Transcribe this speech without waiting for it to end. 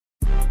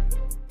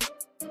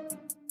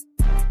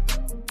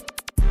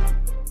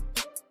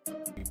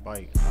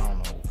bike. I don't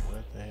know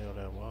what the hell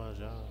that was,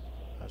 y'all.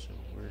 That shit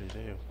was weird as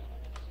hell.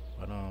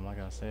 But like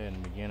I said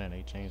in the beginning,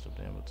 they changed up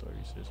the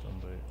inventory system,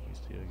 but we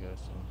still got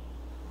some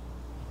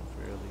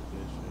fairly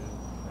good shit. You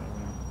know what I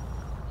mean?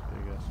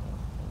 Still got some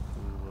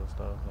cool little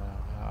stuff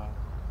down high.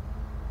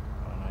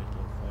 Got a nice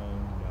little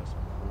phone. Got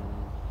some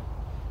cool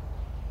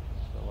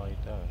stuff like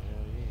that.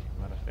 Hell yeah.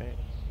 Matter of fact,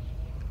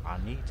 I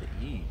need to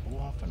eat. Ooh,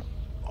 I'm finna.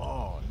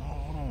 Oh no,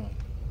 hold on.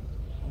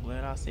 I'm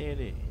glad I said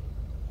it.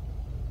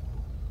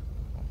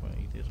 I'm gonna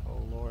eat this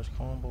whole large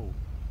combo.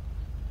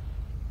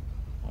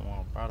 Oh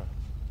my brother.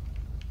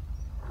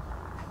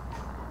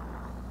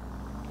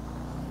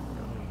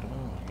 What are you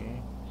doing,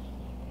 man?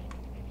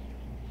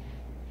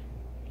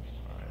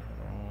 Alright,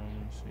 hold on. Let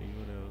me see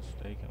what else.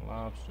 Steak and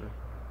lobster.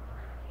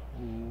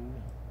 Ooh.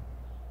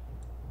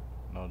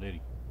 No, did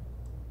he?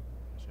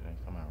 Shit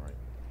ain't come out right.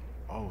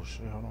 Oh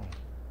shit, hold on.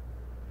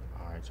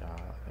 Alright, y'all. I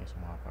think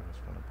some motherfuckers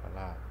finna pull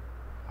out.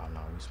 Oh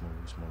no, we smooth,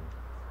 we smooth.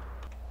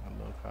 That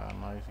little car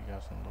nice. He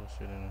got some little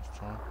shit in his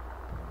trunk.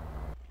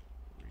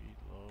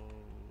 Reload.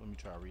 Let me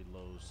try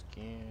reload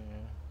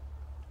skin.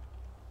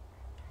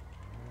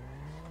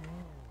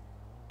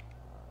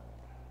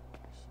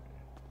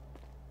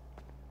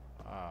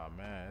 Ah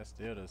man, that's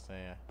still the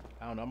same.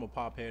 I don't know. I'm gonna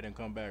pop head and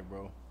come back,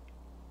 bro.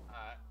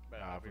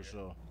 Alright, for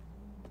sure.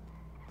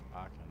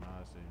 I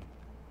cannot see.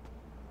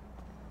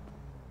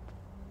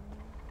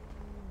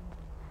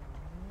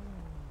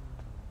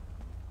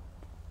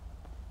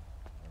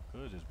 It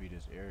could just be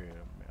this area.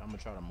 I'm gonna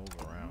try to move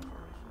around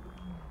first.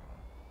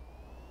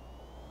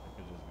 It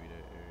could just be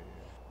that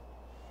area.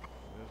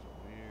 That's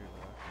weird,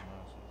 but I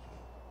cannot see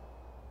shit.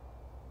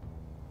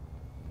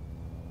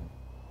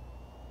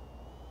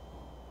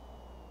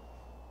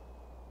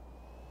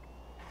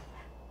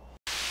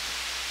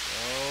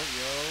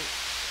 Yo.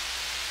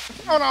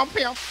 Hold on,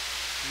 pimp.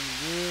 You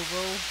good,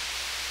 bro?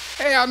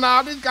 Hell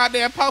no, these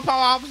goddamn po-po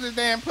officers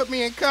damn put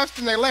me in cuffs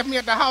and they left me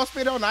at the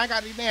hospital and I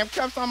got these damn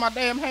cuffs on my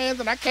damn hands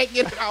and I can't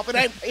get it off. It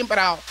ain't pimp at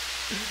all.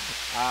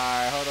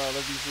 Alright, hold on. Let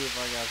me see if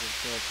I got some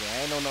stuff.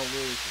 I ain't no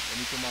lyrics. Let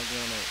me put my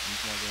gun up.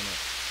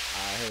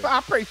 Alright, I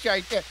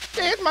appreciate that.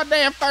 See, it's my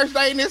damn first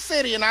day in this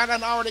city and I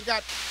done already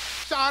got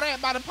shot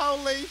at by the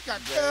police, got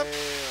cuffed.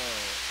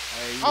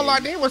 Hey, All I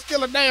did was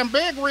steal a damn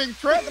big rig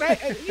truck.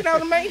 You know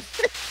what I mean?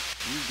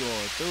 You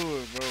going through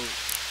it, bro.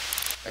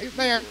 These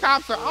damn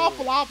cops are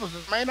awful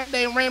officers, man. That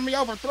damn ran me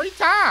over 3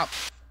 times.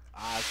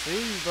 I see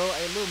you, bro.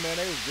 Hey, look, man,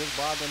 they was just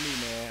bothering me,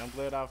 man. I'm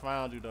glad I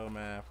found you, though,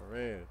 man, for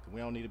real. Cause we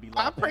don't need to be locked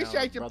I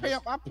appreciate down, you, brothers.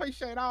 pimp. I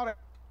appreciate all that.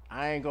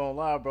 I ain't gonna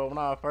lie, bro. When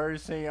I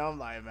first seen you, I'm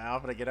like, man, I'm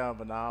finna get out,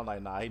 but now I'm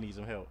like, nah, he needs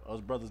some help.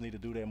 Those brothers need to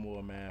do that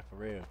more, man, for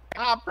real.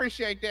 I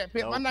appreciate that,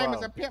 pimp. No My name is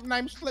a problem. pimp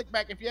named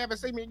Slickback. If you ever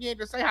see me again,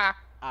 just say hi.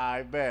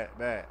 I bet.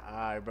 All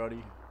right,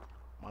 brody.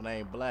 My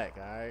name Black,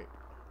 all right?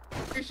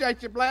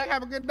 Appreciate you, Black.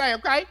 Have a good day,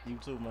 okay? You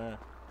too, man.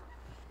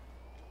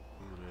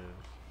 Who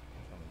this?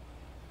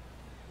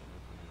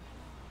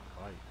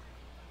 Fight.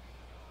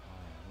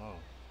 I don't know.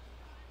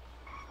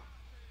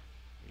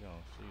 You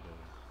don't see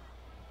that.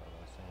 I thought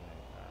I seen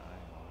that guy. I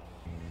ain't know.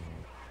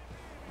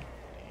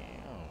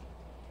 Damn.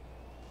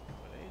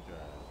 But they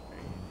drive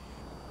crazy.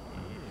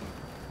 Yeah.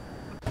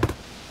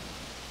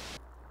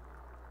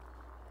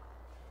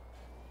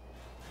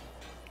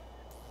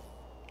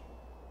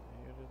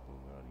 Yeah, this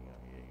Bugatti.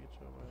 Yeah, get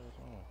your ass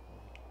on.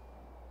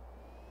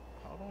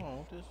 Hold on.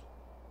 Don't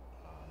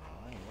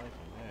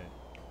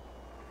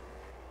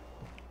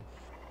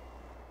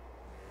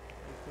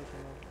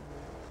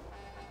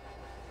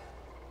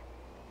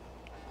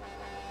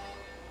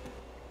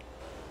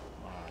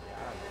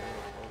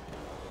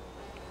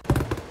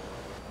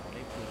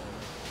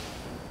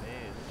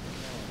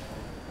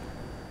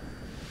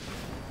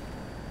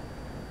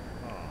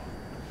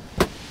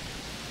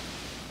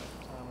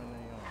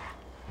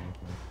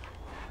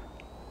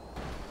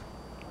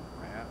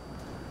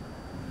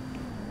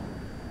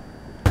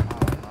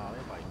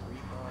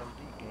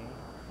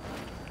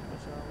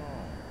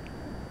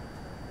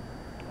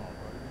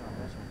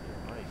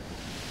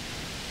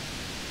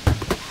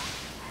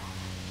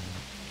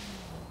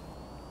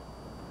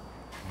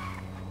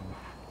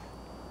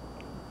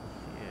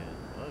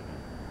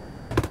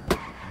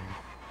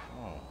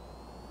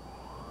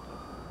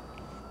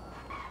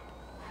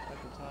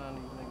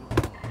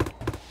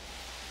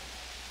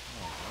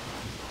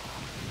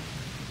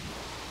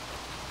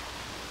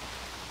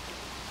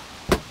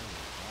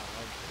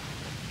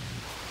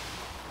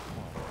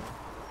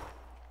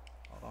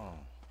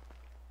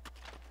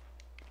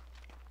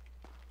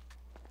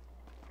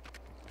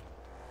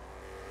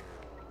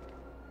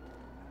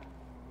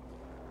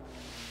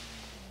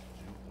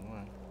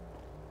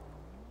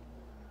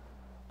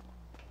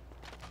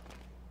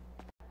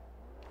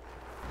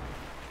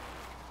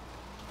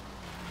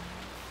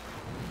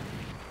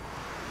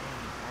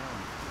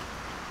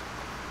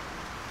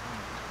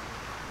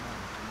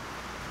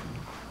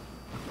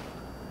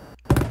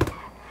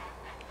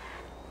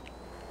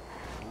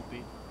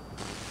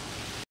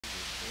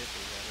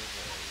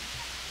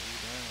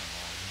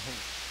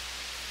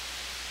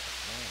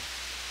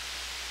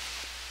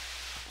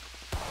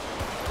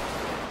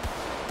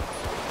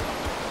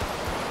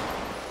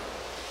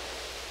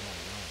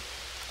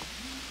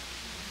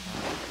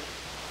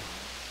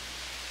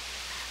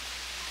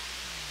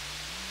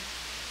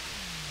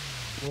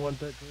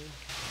 113.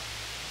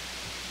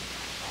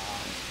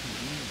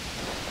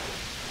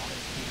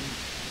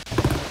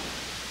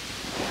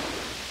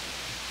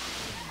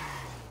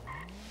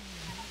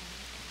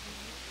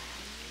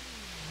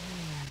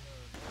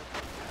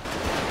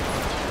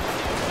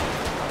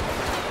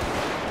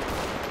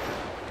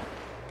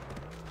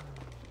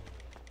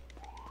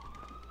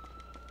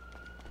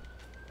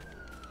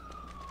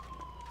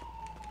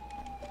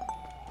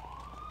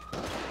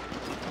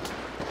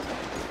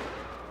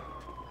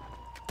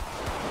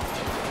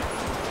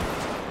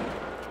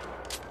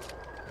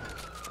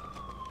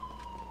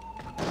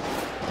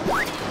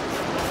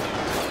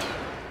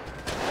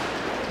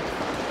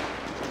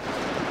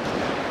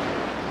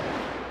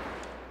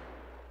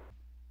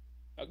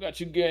 I got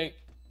you, gang.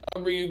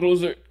 I'll bring you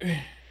closer. Thank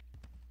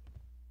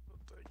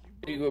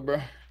Here you go, bro.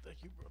 Thank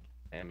you, brother.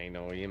 Damn, ain't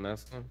no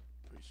EMS one.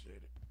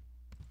 Appreciate it.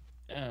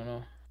 I don't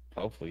know.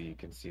 Hopefully you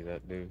can see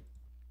that dude.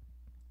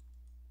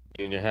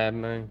 You in your head,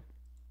 man?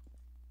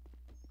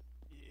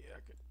 Yeah,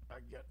 I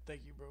got.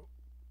 Thank you, bro.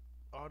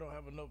 Oh, I don't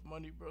have enough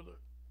money, brother.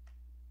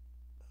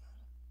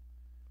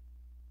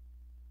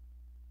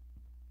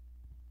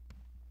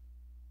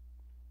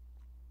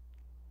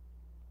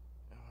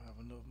 I don't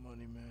have enough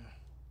money, man.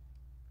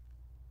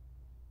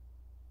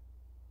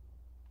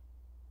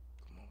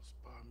 Come on,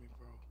 spot me,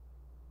 bro.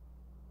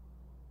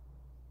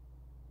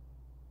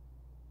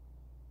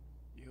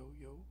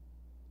 Yo.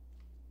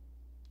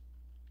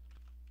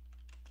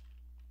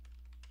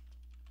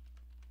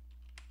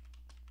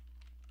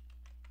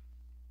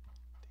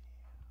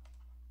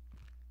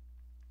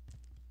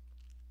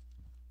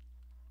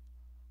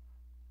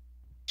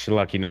 It's your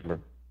lucky number.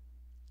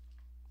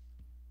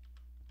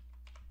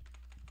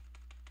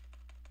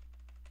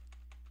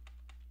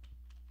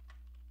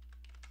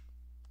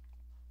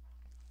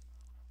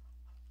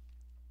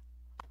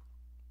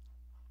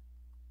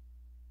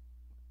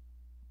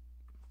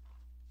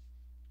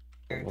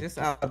 Here,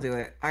 I'll do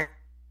it.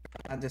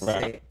 I'll just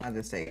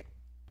say it.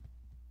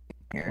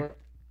 Here.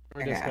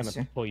 We're I just got gonna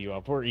you. pull you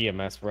up. We're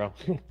EMS, bro.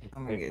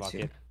 I'm gonna get Fuck you.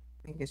 it.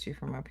 Let me get you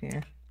from up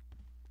here.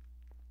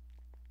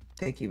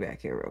 Take you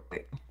back here real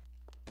quick.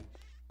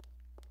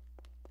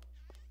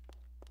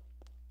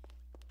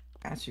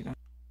 Got you.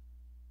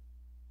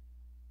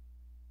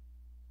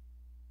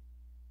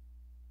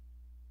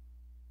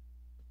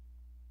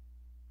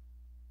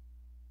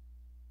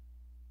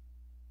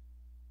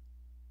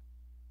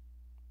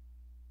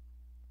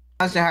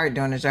 How's your heart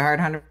doing? Is your heart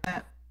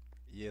 100%?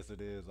 Yes, it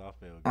is. I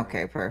feel good.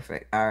 Okay,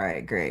 perfect. All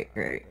right, great.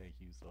 Thank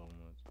you so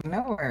much.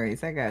 No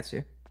worries. I got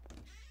you.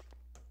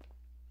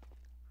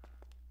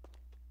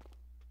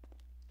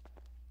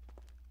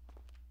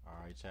 All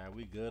right, Chad.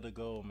 We good to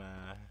go,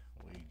 man.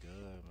 We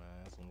good,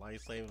 man. Some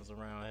lifesavers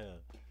around here.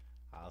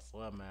 I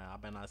swear, man. I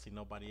bet not see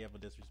nobody ever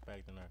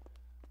disrespecting her.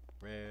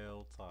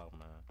 Real talk,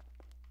 man.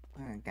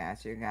 I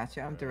got you.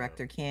 I'm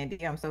Director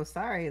Candy. I'm so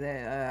sorry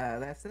that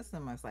that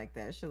system is like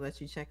that. It should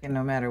let you check in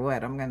no matter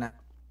what. I'm gonna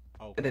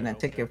put in a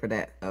ticket for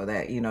that, so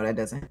that that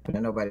doesn't happen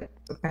to nobody.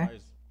 Okay.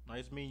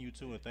 Nice meeting you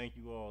too, and thank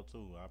you all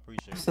too. I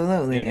appreciate it.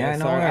 Absolutely. Yeah,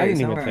 no sorry, worries, I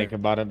didn't no even think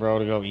about it, bro,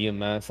 to go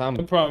EMS.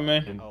 No problem,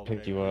 man. Didn't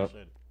pick you up.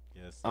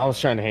 Yes, I was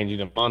trying to hand you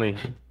the money.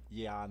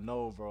 Yeah, I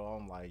know, bro.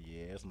 I'm like,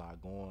 yeah, it's not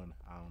going.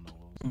 I don't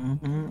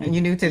know. And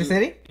you new to the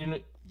city?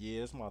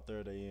 Yeah, it's my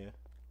third day in.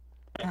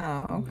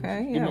 Oh,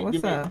 okay. Yeah,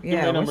 what's up? Give me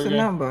a What's the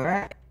number,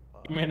 right?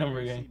 Give me a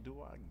number again.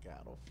 Do I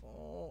got a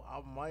phone?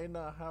 I might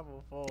not have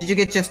a phone. Did you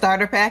get your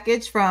starter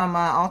package from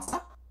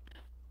Alta?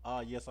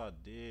 Yes, I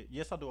did.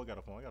 Yes, I do. I got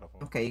a phone.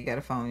 Okay, you got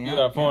a phone, yeah. You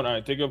got a phone. All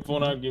right, take your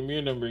phone out. Give me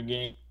a number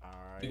again. All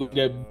right. You gonna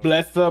get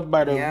blessed up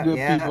by the good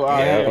people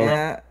out here,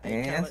 bro.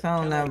 Yeah,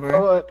 phone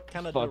number.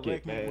 Kind of Fuck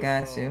direct it, me man. with,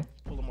 Got you.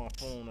 Pulling my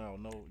phone out.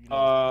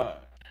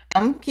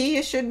 No, Key,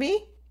 it should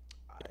be.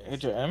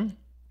 Hit your M.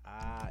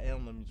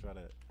 M. Let me try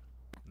that.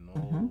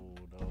 No.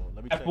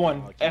 Let me check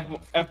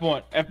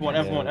F1.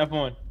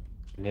 F1.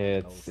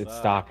 Yeah, it's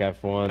stock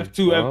F1.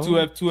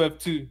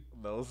 F2.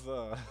 No,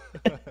 sir.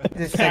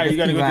 You gotta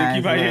go to the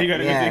key buy. You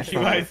gotta go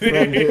to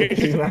the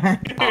key buy.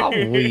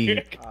 I'm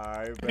weak.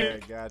 Alright, man.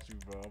 Got you,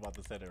 bro. I'm about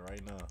to set it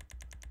right now.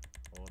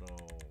 Hold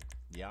on.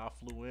 Yeah, I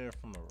flew in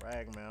from the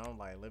rack, man. I'm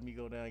like, let me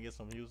go down and get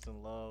some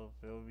Houston love.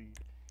 Feel me?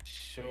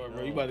 Sure,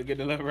 bro. You about to get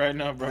the love right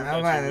now, bro.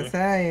 I'm about to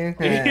tell you,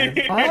 cause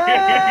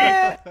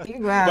what? You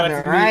got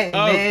the right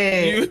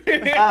big.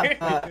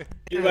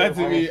 You about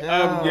to be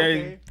up,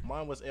 gang.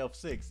 Mine was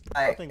F6.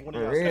 Like, I think one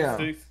of y'all real. said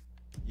F6.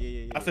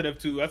 Yeah. I said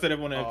F2. I said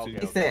F1 and F2. Okay.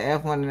 He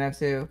said F1 and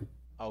F2.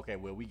 Okay,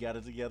 well, we got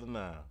it together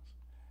now.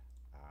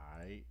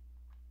 Alright.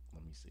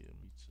 Let me see. Let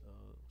me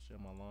share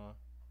my line.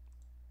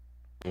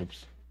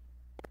 Oops.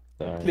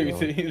 Sorry, Let me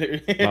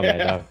see. My bad,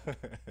 dog.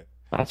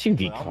 Thought you I'm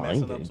declined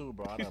messing up it. too,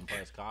 bro. I done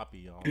press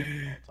copy on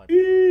type of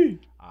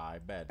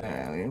Alright, bet.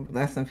 We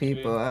bless some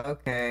people.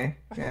 Okay.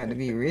 Got to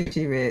be rich.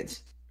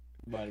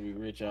 About to be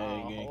rich, I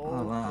ain't gang.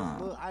 Hold on.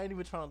 Look, I ain't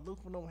even trying to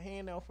look for no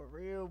handout for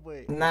real,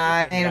 but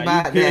Nah, it ain't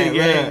Nah, about you good,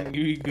 that. gang.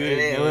 You good, Look,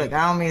 gang. look,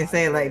 I don't mean to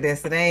say it like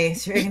this. It ain't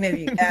straight if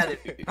you got it.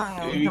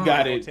 You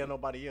got it. Don't tell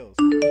nobody else.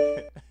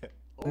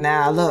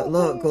 Now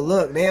look.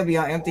 They'll be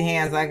on empty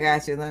hands. I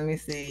got you. Let me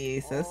see.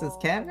 So this is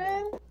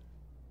Kevin.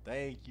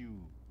 Thank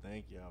you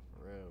y'all for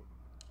real.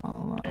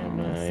 Hold Hey, on,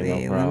 man, let's ain't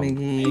see. no Let me problem.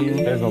 give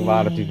you. There's a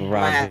lot of people I might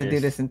around have to do here.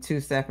 this in 2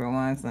 separate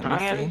ones. Let me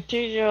see.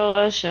 teach you a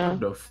lesson. What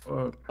the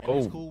fuck? And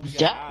it's cool. We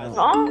got Yeah. eyes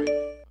Huh? on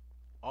it.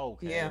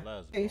 Okay, Yeah,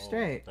 let's hey, go.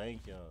 straight.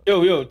 Thank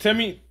y'all. Yo, tell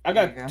me. I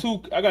There you got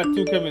go.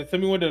 two Kevin. Tell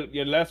me what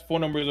your last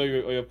phone number is or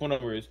your phone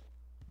number is.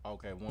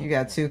 Okay, You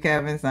got 2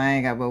 Kevins. I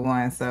ain't got but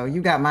one. So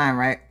you got mine,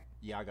 right?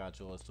 Yeah, I got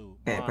yours too.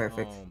 Okay, Mine,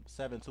 perfect.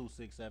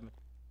 7267.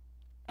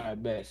 I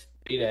bet.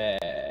 Be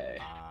that.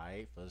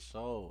 Alright, for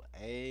sure.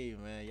 Hey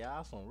man,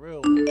 y'all some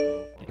real ones,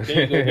 bro.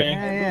 There you go, gang.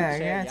 Yeah,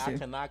 Chat, I got y'all you.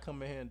 cannot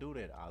come in here and do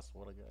that. I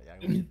swear to God, y'all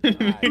gonna get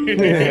denied.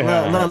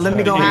 Hey, look, let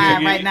me go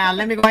hide right now.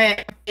 Let me go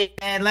ahead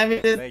and let me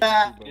just Thank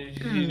you,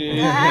 bro.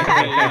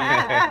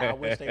 I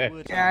wish they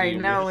would. You already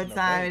to know do what this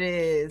time in it a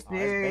is.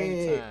 bank. It's bank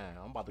Period. time.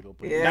 I'm about to go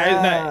put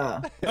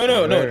Yeah. No.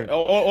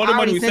 All the I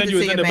money already we sent send it you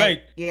to is in your the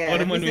bank. Yeah, All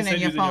the if money you we send in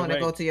send you your is in your phone to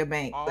go bank. to your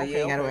bank, Oh, so you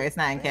ain't gotta worry. It's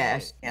not in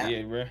cash. Yeah.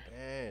 Yeah, bro.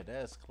 Yeah,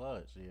 that's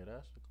clutch. Yeah,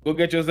 that's Go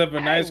get yourself a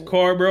nice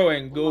car, bro,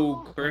 and go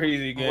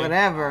crazy, gang.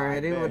 Whatever.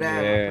 Do man,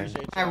 whatever. I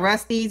appreciate Got y'all.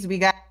 Rusties, we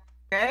got.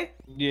 Okay.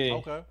 Yeah.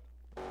 Okay.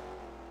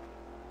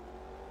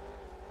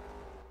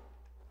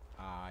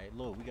 Alright,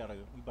 look, we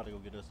about to go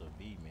get us a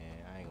V,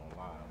 man. I ain't gonna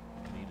lie.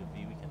 We need a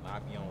V. We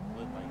cannot be on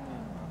foot like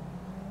this, bro.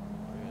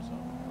 For real, so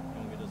we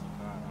gonna get us a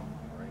car and I'm gonna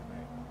be right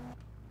back.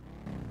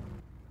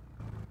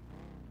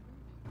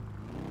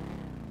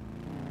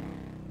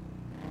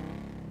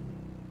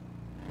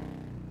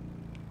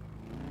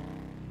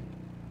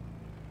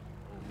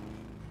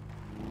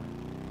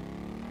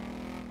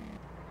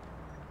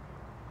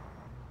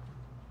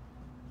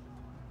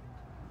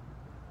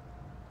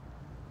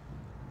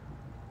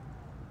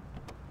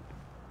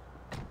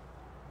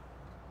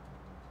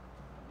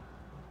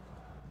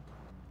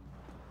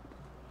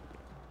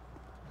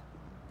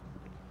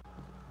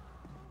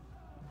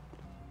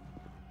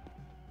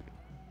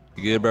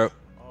 You good, bro?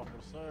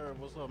 Officer,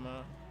 what's up,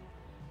 man?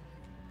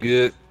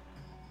 Good.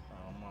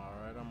 I'm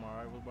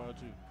alright. What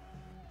about you?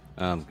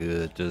 I'm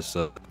good. Just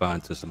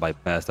finding to somebody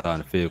passed out in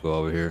the vehicle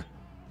over here.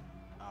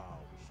 Oh,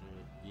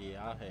 shit.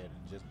 Yeah, I had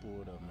just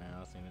pulled up, man.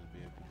 I seen this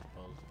vehicle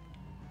posted.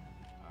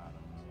 I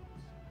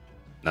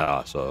don't know.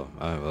 Nah, so,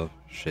 well,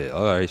 shit.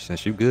 All right,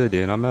 since you good,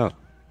 then I'm out.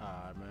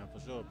 Alright, man, for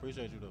sure.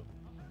 Appreciate you,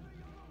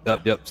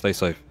 though. Yep, stay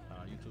safe.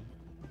 You too.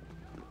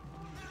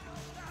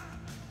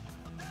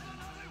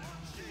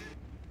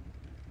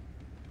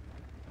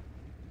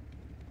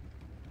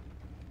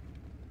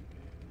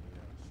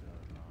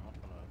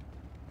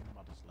 I'm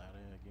about to slide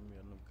in and give me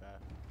a new car.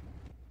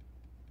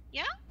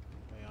 Yeah?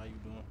 Hey, how you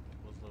doing?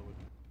 What's up with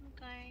you?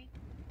 Okay.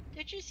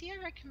 Did you see a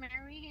red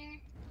Camry here?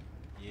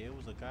 Yeah, it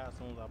was a guy as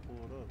soon as I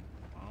pulled up.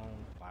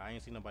 I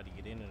ain't seen nobody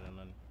get in it or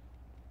nothing.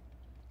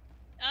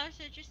 Oh,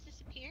 so it just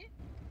disappeared?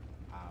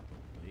 I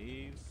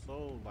believe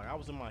so. Like, I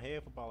was in my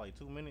head for about like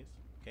 2 minutes.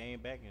 Came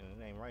back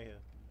and it ain't right here.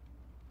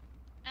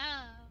 Oh.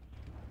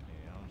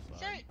 Yeah, I'm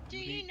So, sorry. do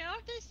you know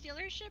if this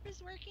dealership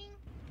is working?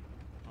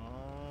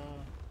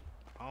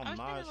 I'm I was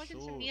not gonna look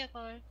at some sure.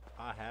 vehicles.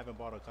 I haven't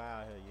bought a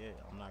car out here yet.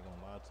 I'm not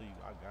gonna lie to you.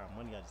 I got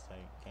money. I just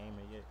ain't came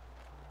in yet.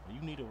 When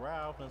you need a ride,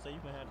 I was gonna say you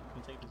can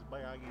take this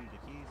bike. I'll give you the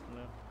keys from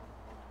there.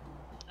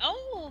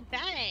 Oh,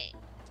 bet.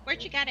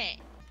 Where'd you get it?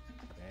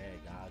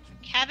 Bad, got you.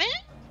 Kevin?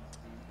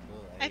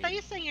 Look, I thought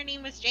you said your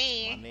name was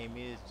Jay. My name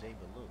is Jay,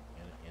 but look,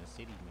 in the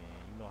city,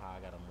 man, you know how I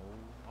gotta move.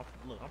 I'm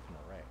from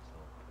the rack, so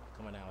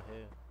coming out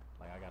here,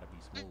 like I gotta be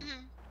smooth.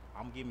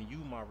 I'm giving you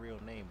my real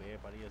name, but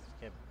everybody else is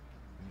Kevin.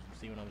 You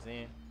see what I'm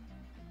saying?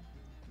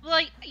 Well,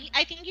 like,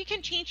 I think you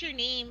can change your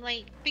name,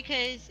 like,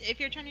 because if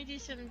you're trying to do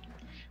some,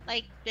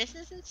 like,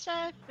 business and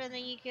stuff, and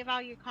then you give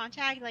out your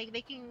contact, like,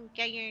 they can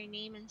get your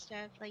name and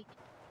stuff, like,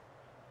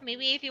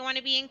 maybe if you want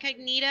to be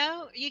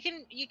incognito, you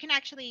can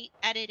actually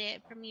edit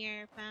it from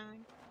your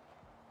phone.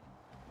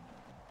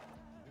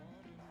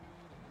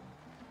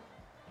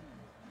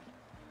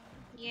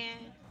 Yeah.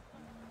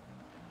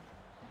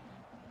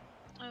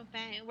 Oh,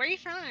 bet. Where are you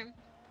from?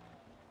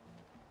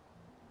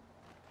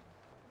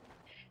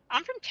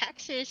 I'm from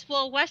Texas.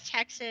 Well, West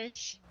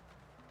Texas.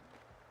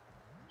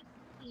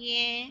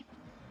 Yeah.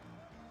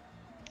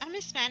 I'm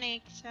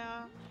Hispanic, so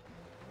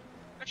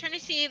we're trying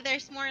to see if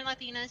there's more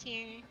Latinos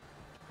here.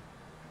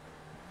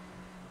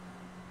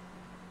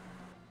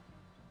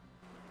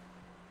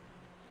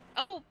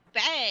 Oh,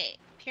 bet.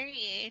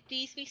 Period. Do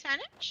you speak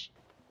Spanish?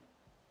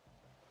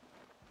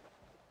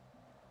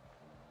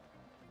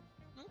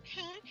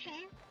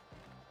 Okay.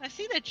 I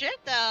see the drip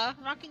though.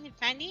 Rocking the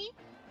Fendi.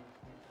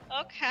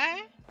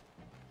 Okay.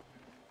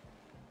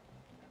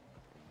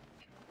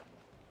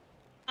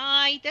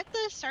 I did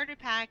the starter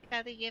pack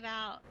that they give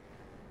out.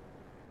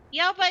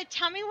 Yeah, but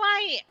tell me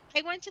why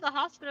I went to the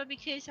hospital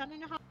because I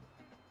don't know how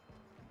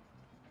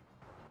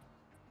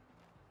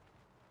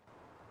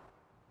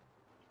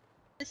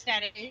the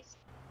status.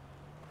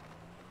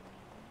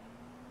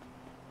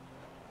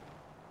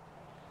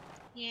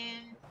 Yeah.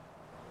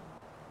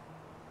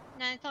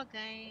 No, it's all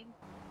good.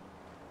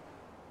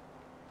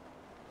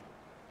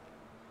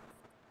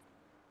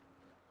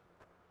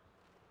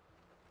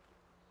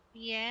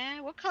 Yeah,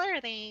 what color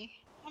are they?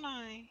 Hold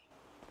on.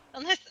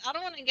 Unless I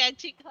don't want to get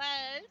too close.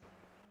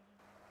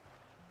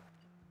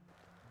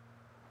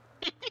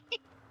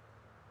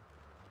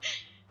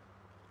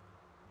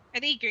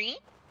 Are they green?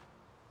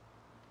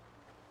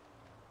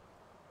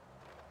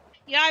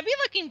 Yeah, I'd be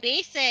looking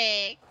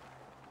basic.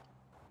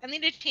 I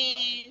need to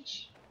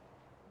change.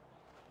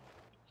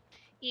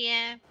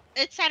 Yeah,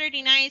 it's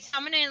Saturday night, so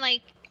I'm gonna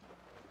like.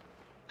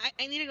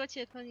 I need to go to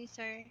a clothing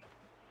store.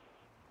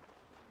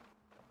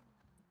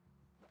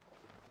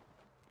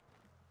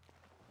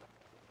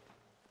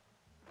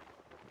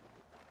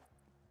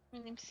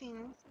 I'm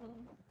seeing.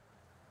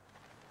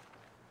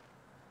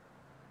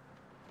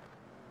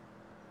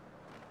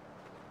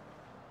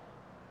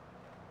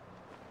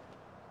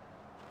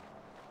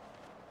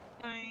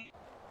 Alright.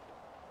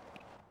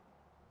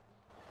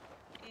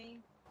 Okay.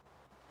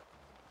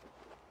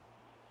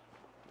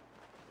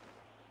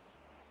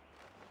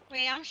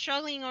 Wait, I'm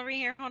struggling over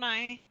here. Hold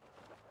on.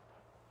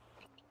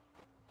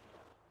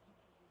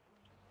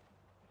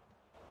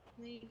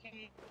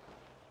 Okay.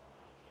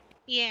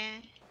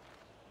 Yeah.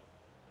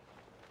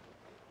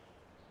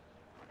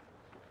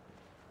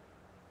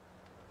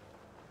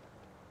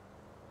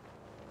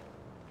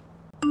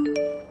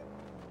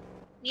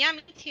 Yeah,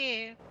 me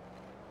too.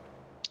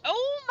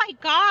 Oh my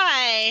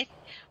god!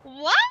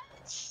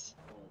 What?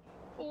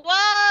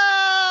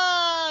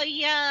 Whoa!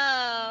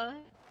 Yo!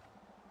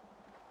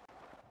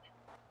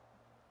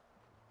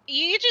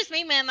 You just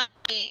made my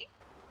night.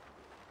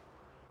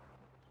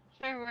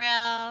 For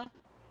real.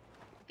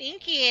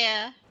 Thank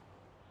you.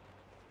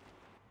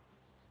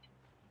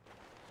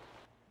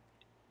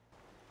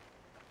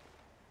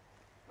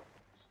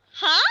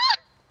 Huh?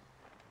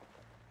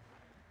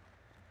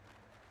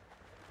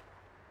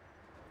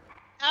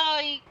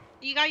 Oh,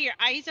 you got your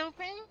eyes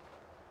open?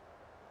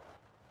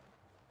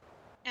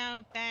 Oh,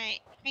 bet.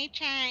 Hey,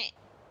 chat.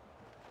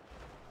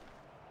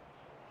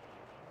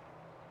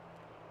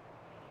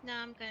 No,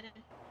 I'm good.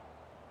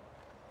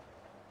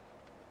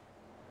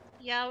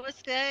 Yeah,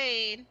 what's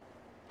good?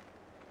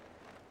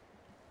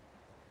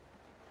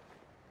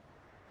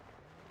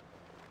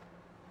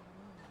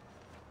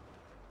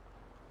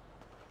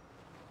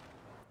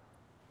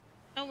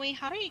 Oh, wait,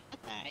 how do you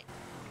get that?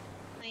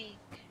 Like...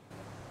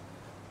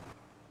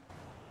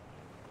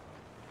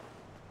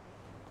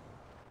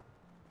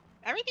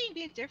 Everything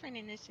being different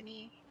in this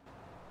city.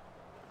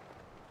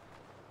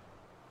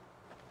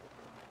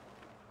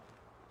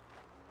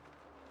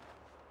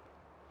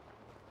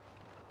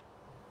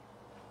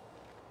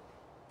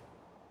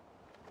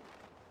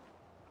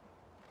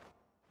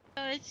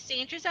 Oh, it's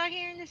dangerous out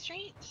here in the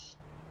streets?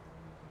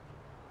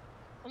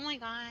 Oh my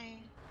god.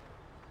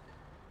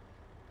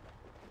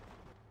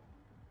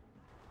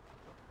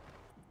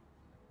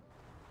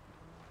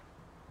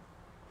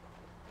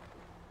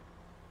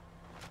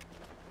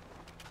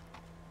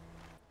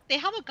 They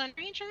have a gun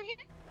range over here?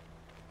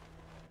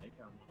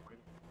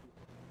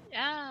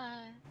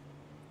 Yeah.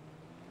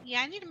 Yeah,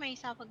 I need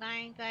myself a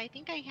gun, but I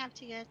think I have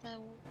to get the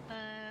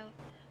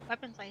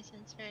weapons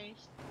license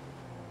first.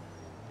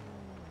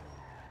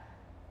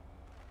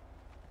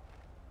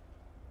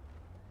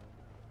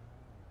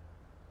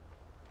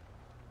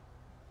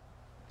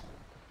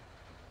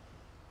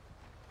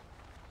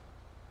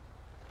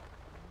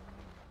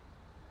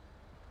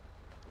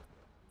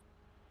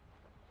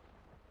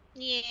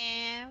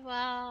 Yeah,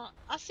 well,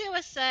 I'll see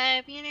what's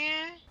up, you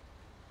know?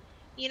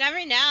 You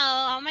never know,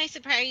 I might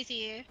surprise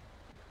you.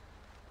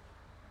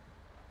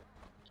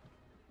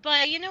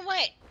 But you know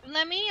what?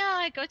 Let me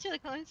go to the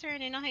clothing store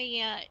and then I'll hang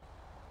you out.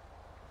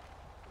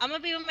 I'm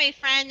gonna be with my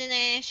friend and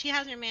then she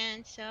has her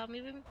man, so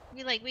maybe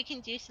we can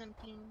do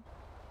something.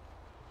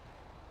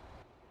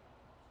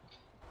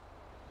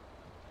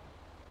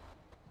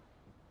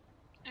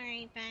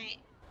 Alright, bye.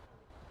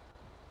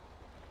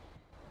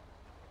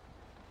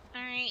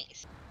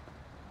 Alright.